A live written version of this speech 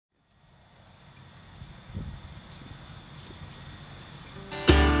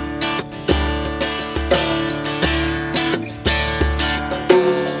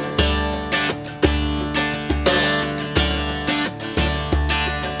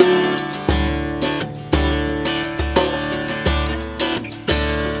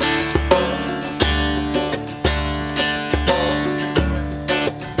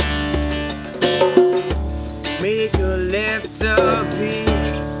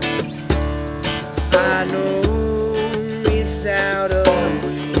I know it's out of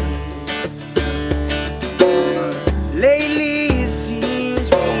reach. Lately it seems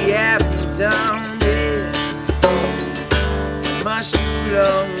we haven't done this much too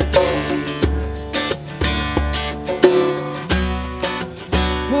long ago.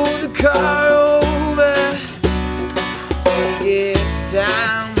 Pull the car over, it's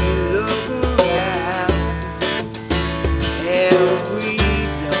time to look around, and we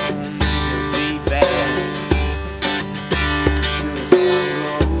don't need to be back till the sun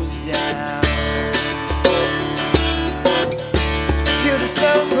goes down. Till the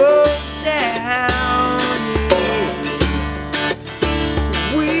sun goes down,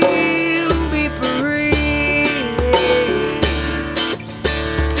 we'll be free.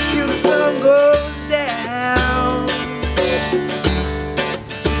 Till the sun goes down,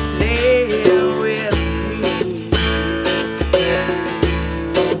 just lay here with me.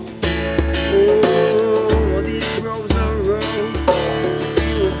 Oh, this road's a road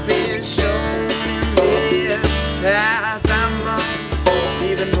you've been shown in this path I'm on.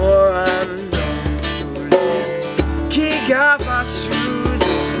 Even more unknown, so let's kick off our shoes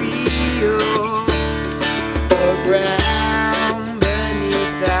and feel the ground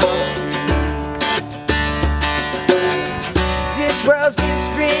beneath our feet. This world's been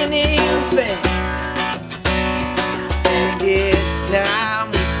spinning fast, and it's time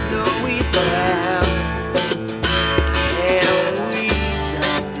we slow it down, and we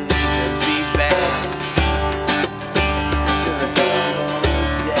don't need to be back till the sun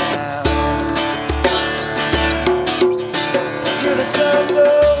goes down. Till the sun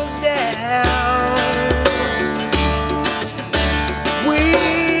goes down,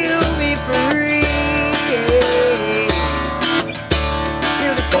 we'll be free.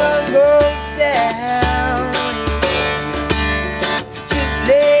 Till the sun goes down, just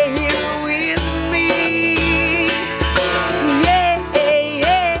lay here with me. Yeah,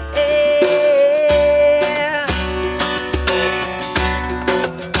 yeah, yeah.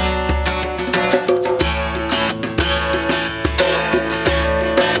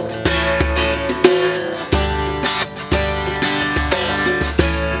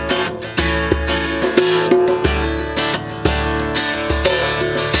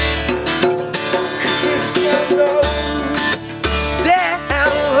 Till the sun goes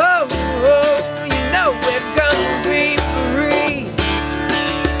down, oh, oh, you know we're gonna be free.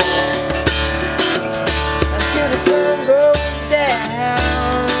 Until the sun goes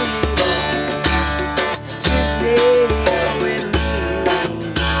down, just lay here with me.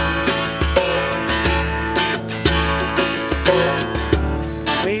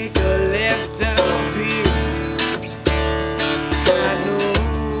 Make a left up here, I know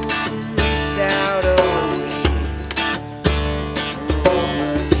it's out of reach.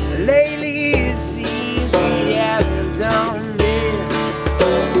 Lately it seems we haven't done this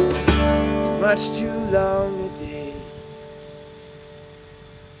much too long